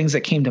first things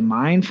that came to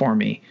mind for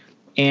me.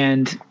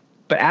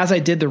 But as I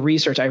did the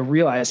research, I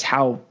realized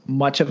how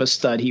much of a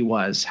stud he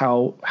was,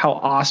 how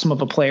awesome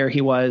of a player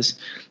he was,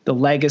 the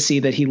legacy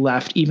that he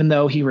left, even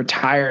though he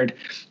retired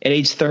at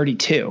age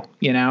 32,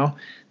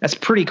 that's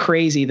pretty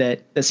crazy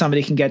that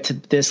somebody can get to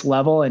this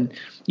level. And,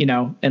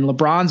 and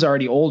LeBron's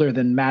already older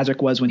than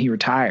Magic was when he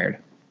retired.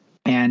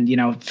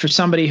 And, for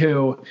somebody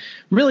who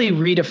really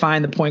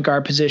redefined the point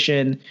guard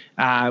position,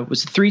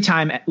 was a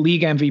 3-time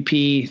league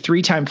MVP,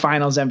 3-time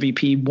finals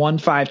MVP, won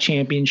 5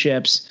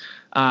 championships.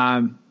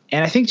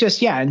 And I think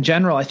just, in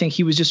general, I think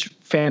he was just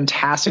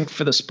fantastic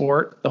for the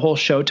sport. The whole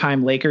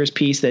Showtime Lakers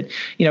piece that,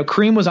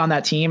 Kareem was on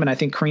that team. And I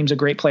think Kareem's a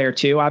great player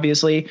too,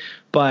 obviously.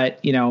 But,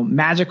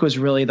 Magic was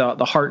really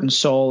the heart and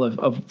soul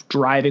of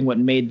driving what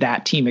made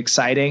that team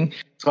exciting.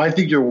 So I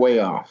think you're way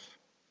off.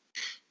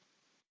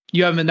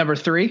 You have him at number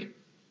 3?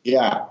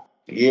 Yeah.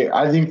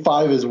 I think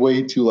 5 is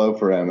way too low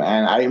for him.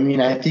 And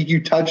I think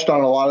you touched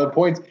on a lot of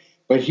points.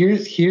 But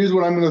here's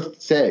what I'm going to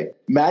say.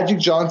 Magic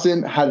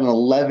Johnson had an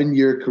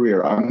 11-year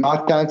career. I'm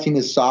not counting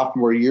his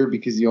sophomore year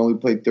because he only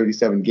played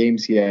 37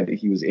 games.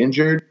 He was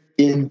injured.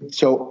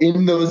 So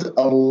in those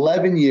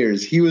 11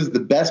 years, he was the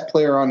best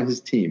player on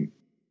his team.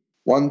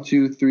 1,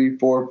 2, 3,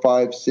 4,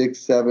 5, 6,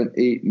 7,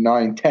 8,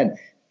 9, 10.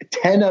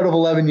 10 out of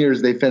 11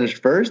 years they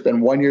finished first,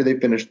 and 1 year they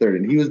finished third,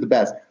 and he was the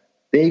best.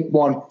 They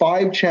won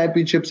 5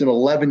 championships in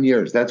 11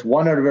 years. That's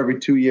 1 out of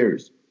every 2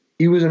 years.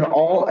 He was an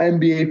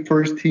all-NBA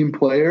first-team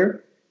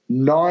player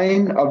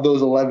 9 of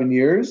those 11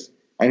 years,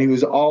 and he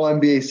was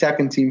all-NBA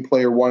second-team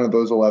player 1 of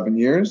those 11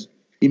 years.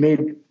 He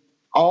made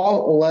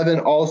all 11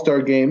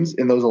 All-Star games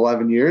in those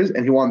 11 years,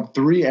 and he won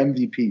 3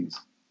 MVPs.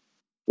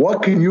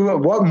 What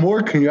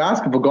more can you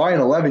ask of a guy in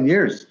 11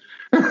 years?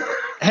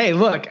 Hey,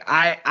 look,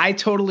 I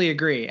totally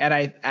agree.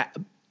 And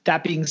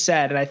that being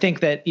said, and I think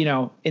that,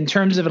 in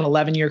terms of an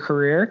 11-year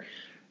career,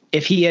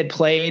 if he had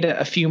played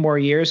a few more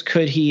years,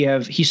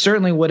 he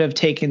certainly would have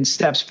taken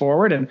steps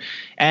forward.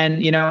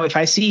 And if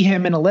I see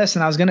him in a list,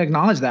 and I was going to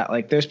acknowledge that,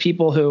 like, there's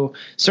people who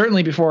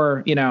certainly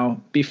before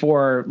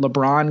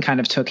LeBron kind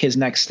of took his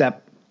next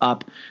step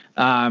up,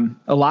 a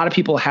lot of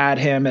people had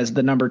him as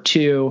the number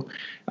 2,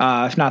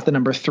 if not the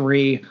number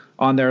 3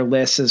 on their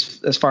list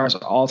as far as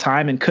all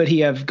time. And could he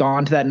have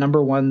gone to that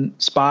number 1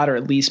 spot, or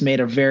at least made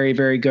a very,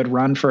 very good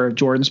run for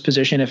Jordan's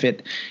position if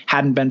it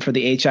hadn't been for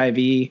the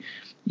HIV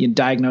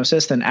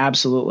diagnosis? Then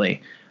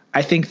absolutely.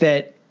 I think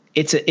that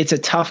it's a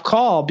tough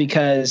call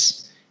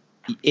because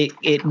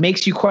it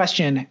makes you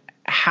question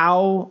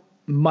how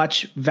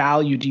much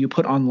value do you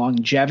put on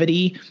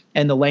longevity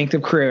and the length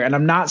of career. And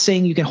I'm not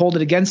saying you can hold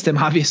it against him,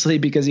 obviously,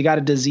 because he got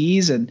a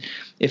disease and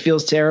it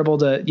feels terrible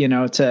to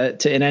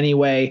in any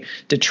way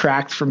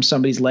detract from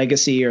somebody's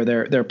legacy or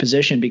their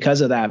position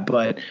because of that.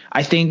 But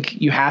I think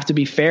you have to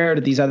be fair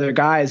to these other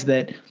guys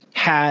that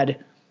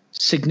had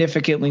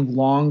significantly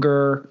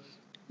longer,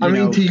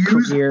 to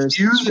careers,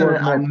 use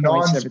a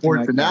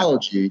non-sports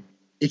analogy,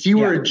 if you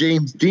were a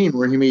James Dean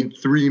where he made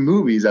 3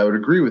 movies, I would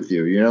agree with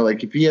you.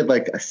 Like if he had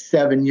like a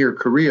 7-year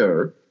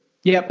career,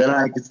 then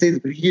I could say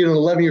that. But he had an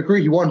 11-year career.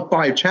 He won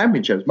 5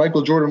 championships.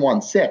 Michael Jordan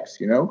won 6.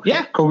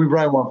 Kobe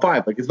Bryant won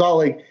 5. Like it's not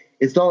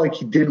like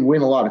he didn't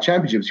win a lot of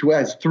championships. He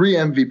has 3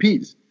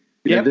 MVPs.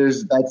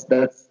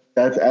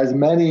 That's as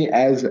many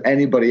as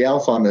anybody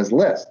else on this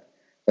list.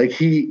 Like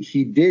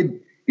he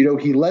did.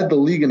 He led the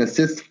league in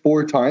assists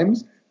 4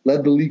 times.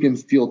 Led the league in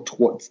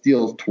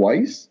steals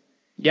twice.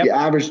 He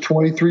averaged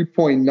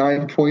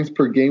 23.9 points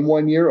per game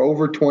 1 year,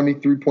 over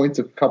 23 points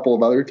a couple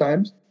of other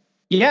times.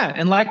 Yeah,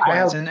 and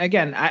likewise. And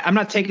again, I'm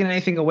not taking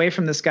anything away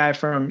from this guy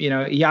from,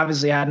 he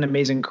obviously had an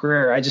amazing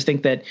career. I just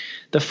think that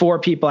the 4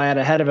 people I had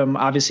ahead of him,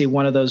 obviously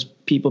one of those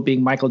people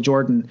being Michael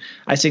Jordan,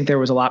 I think there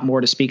was a lot more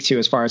to speak to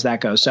as far as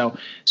that goes.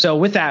 So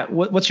with that,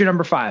 what's your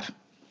number 5?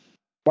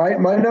 My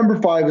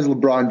number 5 is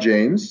LeBron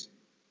James.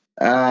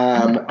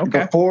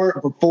 Okay.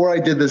 Before I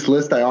did this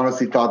list, I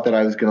honestly thought that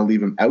I was going to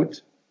leave him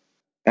out.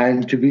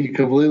 And to be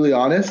completely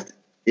honest,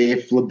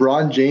 if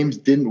LeBron James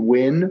didn't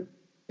win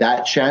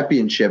that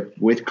championship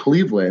with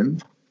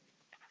Cleveland,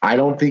 I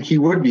don't think he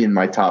would be in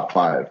my top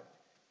 5.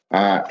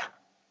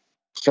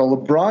 So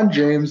LeBron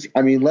James,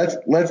 I mean, let's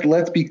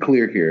be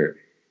clear here.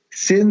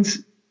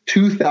 Since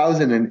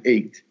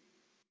 2008,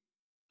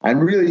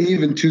 and really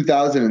even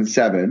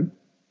 2007,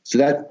 so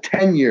that's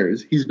 10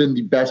 years, he's been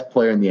the best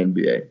player in the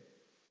NBA.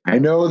 I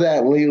know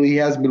that lately he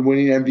hasn't been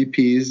winning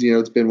MVPs.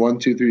 It's been 1,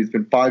 2, 3. It's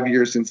been 5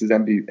 years since his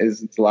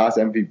last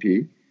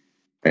MVP.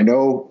 I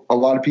know a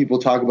lot of people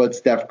talk about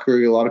Steph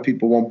Curry. A lot of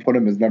people won't put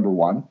him as number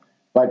 1.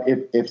 But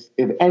if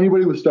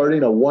anybody was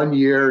starting a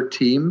 1-year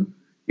team,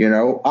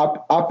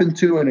 up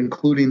into and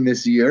including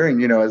this year,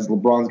 and as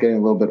LeBron's getting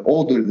a little bit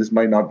older, this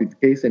might not be the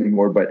case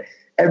anymore. But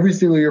every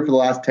single year for the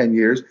last 10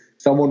 years,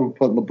 someone would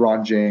put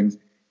LeBron James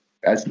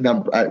as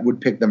would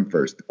pick them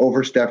first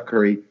over Steph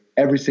Curry.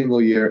 Every single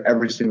year,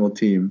 every single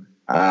team,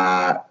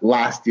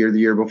 last year, the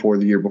year before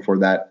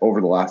that,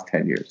 over the last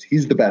 10 years.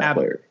 He's the best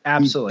player.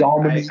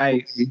 Absolutely.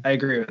 I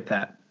agree with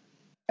that.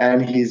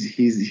 And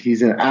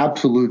he's an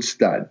absolute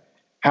stud.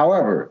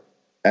 However,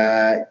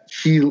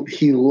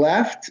 he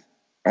left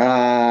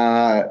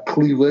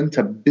Cleveland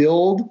to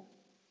build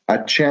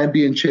a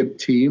championship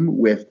team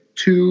with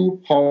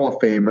 2 Hall of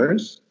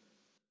Famers.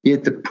 He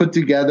had to put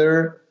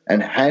together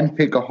and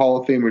handpick a Hall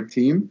of Famer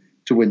team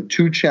to win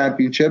 2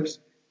 championships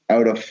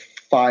out of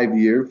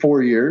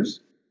 4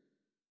 years,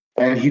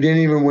 and he didn't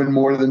even win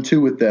more than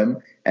 2 with them.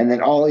 And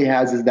then all he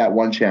has is that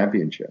 1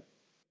 championship.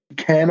 He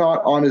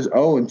cannot on his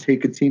own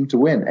take a team to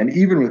win. And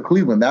even with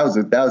Cleveland, that was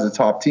a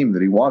top team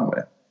that he won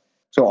with.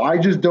 So I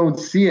just don't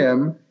see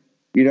him.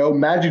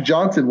 Magic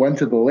Johnson went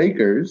to the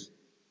Lakers,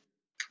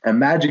 and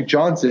Magic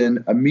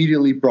Johnson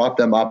immediately brought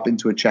them up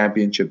into a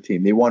championship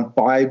team. They won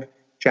 5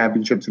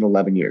 championships in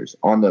 11 years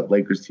on the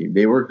Lakers team.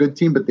 They were a good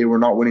team, but they were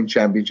not winning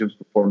championships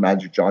before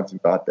Magic Johnson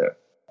got there.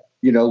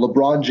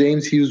 LeBron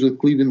James, he was with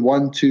Cleveland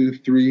 1, 2,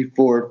 3,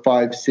 4,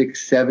 5,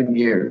 6, 7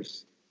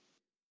 years.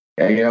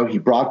 And, he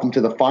brought them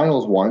to the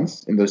finals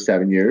once in those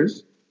 7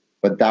 years,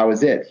 but that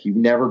was it. He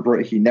never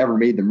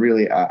made them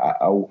really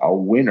a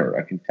winner,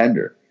 a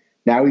contender.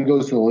 Now he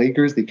goes to the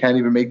Lakers. They can't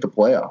even make the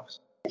playoffs.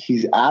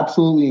 He's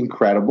absolutely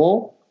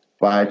incredible,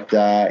 but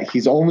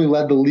he's only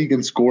led the league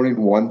in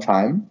scoring one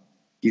time.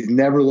 He's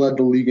never led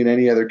the league in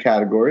any other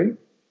category.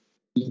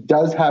 He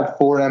does have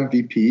 4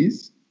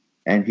 MVPs,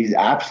 and he's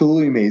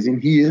absolutely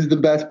amazing. He is the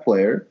best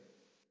player,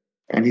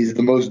 and he's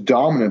the most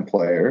dominant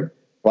player,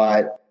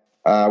 but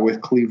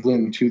with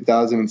Cleveland in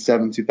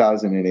 2007,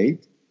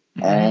 2008,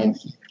 and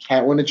he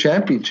can't win a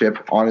championship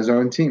on his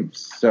own team.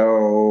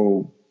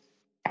 So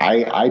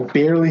I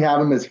barely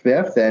have him as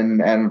 5th,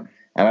 and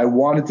I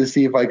wanted to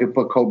see if I could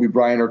put Kobe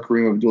Bryant or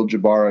Kareem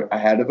Abdul-Jabbar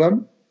ahead of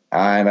him,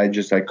 and I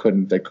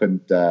couldn't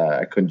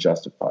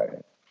justify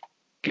it.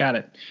 Got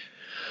it.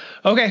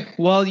 Okay,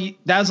 well,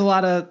 that was a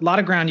lot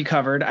of ground you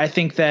covered. I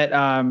think that,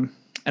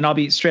 and I'll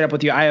be straight up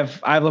with you. I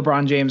have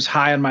LeBron James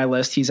high on my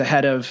list. He's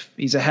ahead of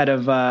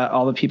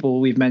all the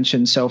people we've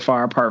mentioned so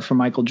far, apart from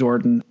Michael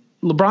Jordan.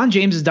 LeBron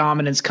James's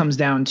dominance comes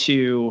down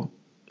to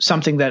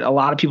something that a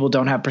lot of people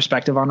don't have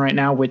perspective on right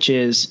now, which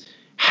is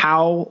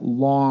how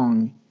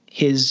long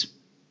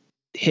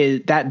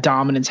that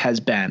dominance has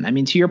been. I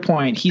mean, to your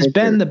point, he's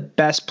been the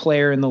best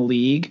player in the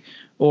league,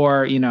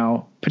 or,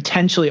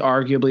 potentially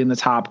arguably in the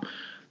top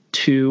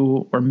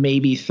 2 or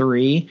maybe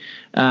 3,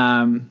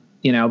 but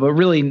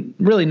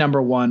really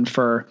number 1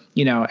 for,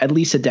 at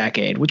least a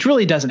decade, which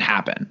really doesn't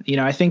happen.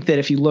 I think that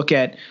if you look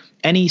at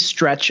any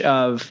stretch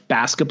of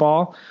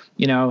basketball,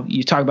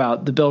 you talk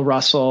about the Bill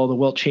Russell, the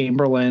Wilt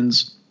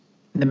Chamberlains,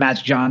 the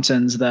Magic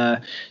Johnsons,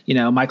 the,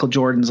 Michael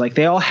Jordans, like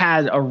they all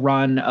had a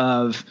run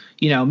of,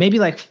 maybe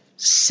like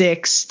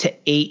 6 to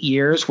 8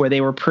 years where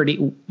they were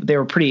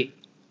pretty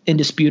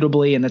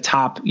indisputably in the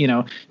top,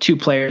 2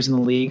 players in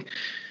the league.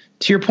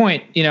 To your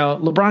point,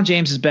 LeBron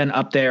James has been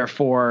up there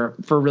for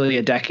really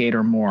a decade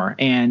or more,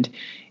 and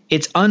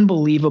it's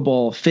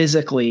unbelievable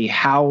physically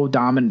how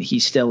dominant he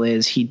still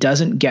is. He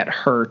doesn't get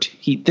hurt.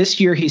 This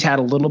year he's had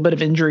a little bit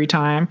of injury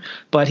time,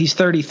 but he's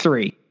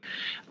 33.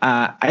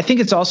 I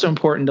think it's also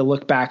important to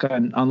look back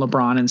on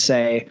LeBron and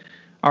say,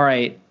 all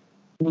right,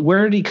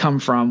 where did he come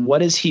from?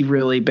 What has he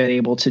really been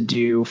able to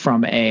do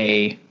from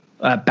a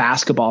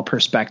basketball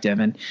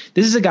perspective? And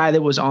this is a guy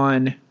that was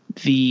on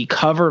the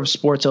cover of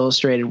Sports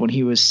Illustrated when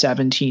he was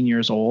 17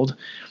 years old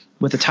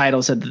with the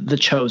title said The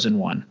Chosen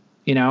One.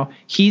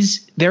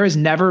 There has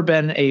never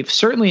been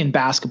certainly in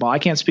basketball, I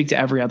can't speak to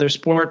every other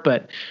sport,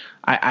 but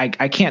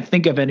I can't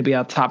think of anybody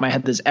off the top of my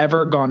head that's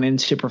ever gone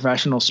into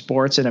professional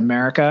sports in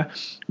America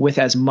with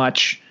as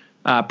much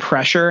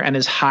pressure and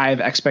as high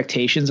of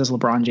expectations as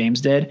LeBron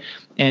James did.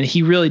 And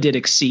he really did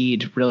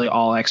exceed really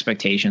all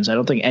expectations. I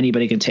don't think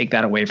anybody can take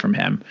that away from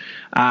him.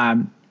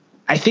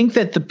 I think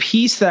that the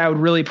piece that I would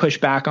really push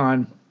back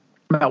on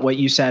about what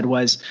you said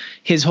was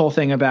his whole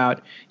thing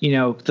about,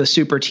 the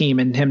super team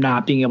and him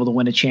not being able to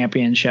win a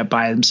championship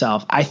by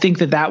himself. I think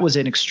that was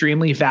an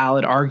extremely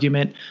valid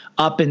argument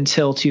up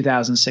until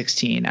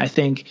 2016. I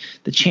think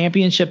the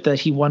championship that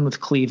he won with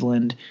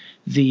Cleveland,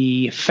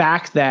 the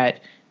fact that,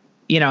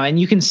 and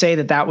you can say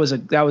that was a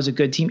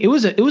good team. It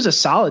was a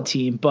solid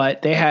team,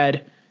 but they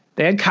had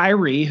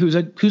Kyrie, who's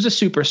a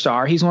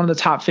superstar. He's one of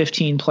the top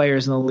 15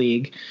 players in the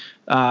league.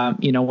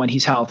 When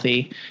he's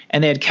healthy.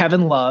 And they had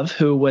Kevin Love,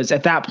 who was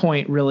at that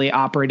point really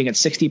operating at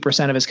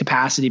 60% of his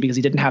capacity because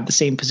he didn't have the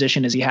same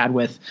position as he had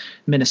with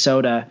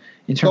Minnesota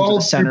in terms of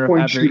the center of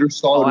every shooter,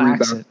 solid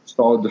rebounder,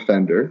 solid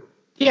defender.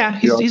 Yeah,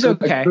 he's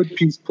okay. A good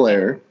piece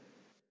player.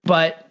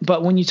 But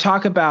when you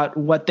talk about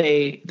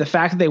the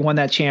fact that they won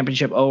that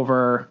championship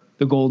over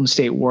the Golden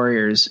State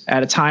Warriors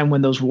at a time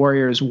when those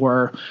Warriors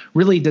were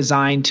really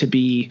designed to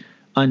be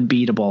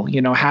unbeatable,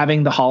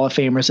 having the Hall of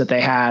Famers that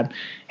they had,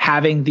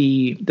 having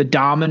the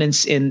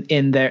dominance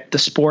in the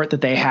sport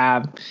that they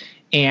have,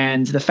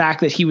 and the fact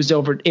that he was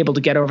able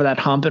to get over that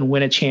hump and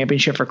win a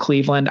championship for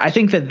Cleveland. I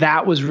think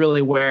that was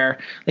really where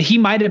he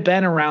might have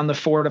been around the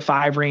 4 to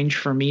 5 range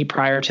for me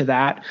prior to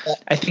that.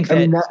 I think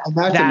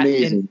that's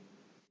amazing.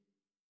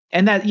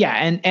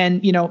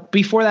 And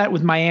before that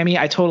with Miami,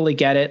 I totally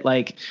get it.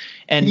 I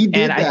think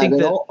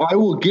that I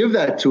will give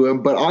that to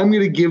him, but I'm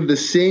going to give the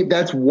same.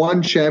 That's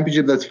one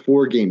championship. That's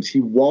 4 games. He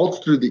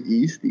waltzed through the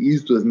East. The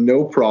East was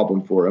no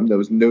problem for him. There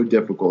was no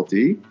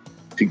difficulty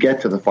to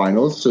get to the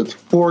finals. So it's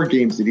 4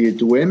 games that he had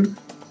to win,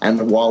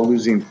 and while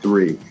losing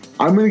 3.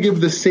 I'm going to give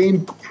the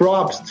same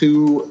props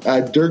to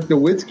Dirk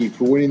Nowitzki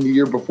for winning the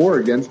year before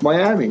against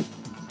Miami.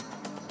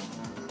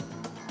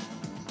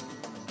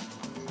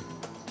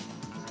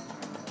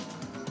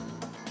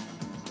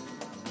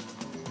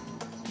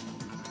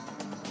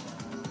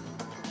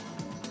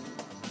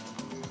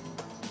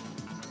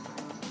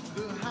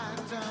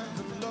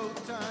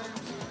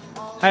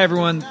 Hi,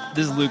 everyone.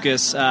 This is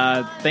Lucas.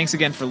 Thanks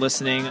again for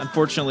listening.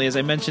 Unfortunately, as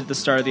I mentioned at the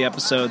start of the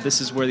episode, this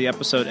is where the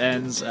episode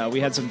ends. We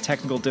had some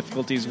technical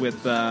difficulties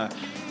with the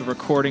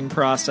recording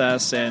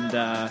process and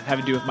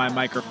having to do with my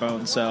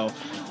microphone, so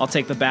I'll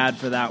take the bad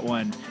for that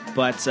one.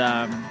 But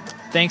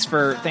thanks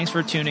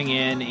for tuning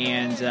in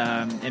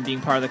and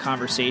being part of the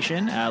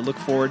conversation. Look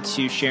forward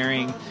to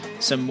sharing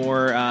some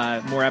more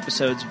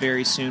episodes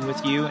very soon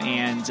with you.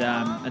 And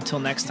until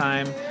next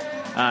time,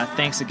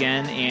 Thanks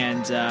again,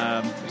 and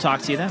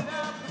talk to you then.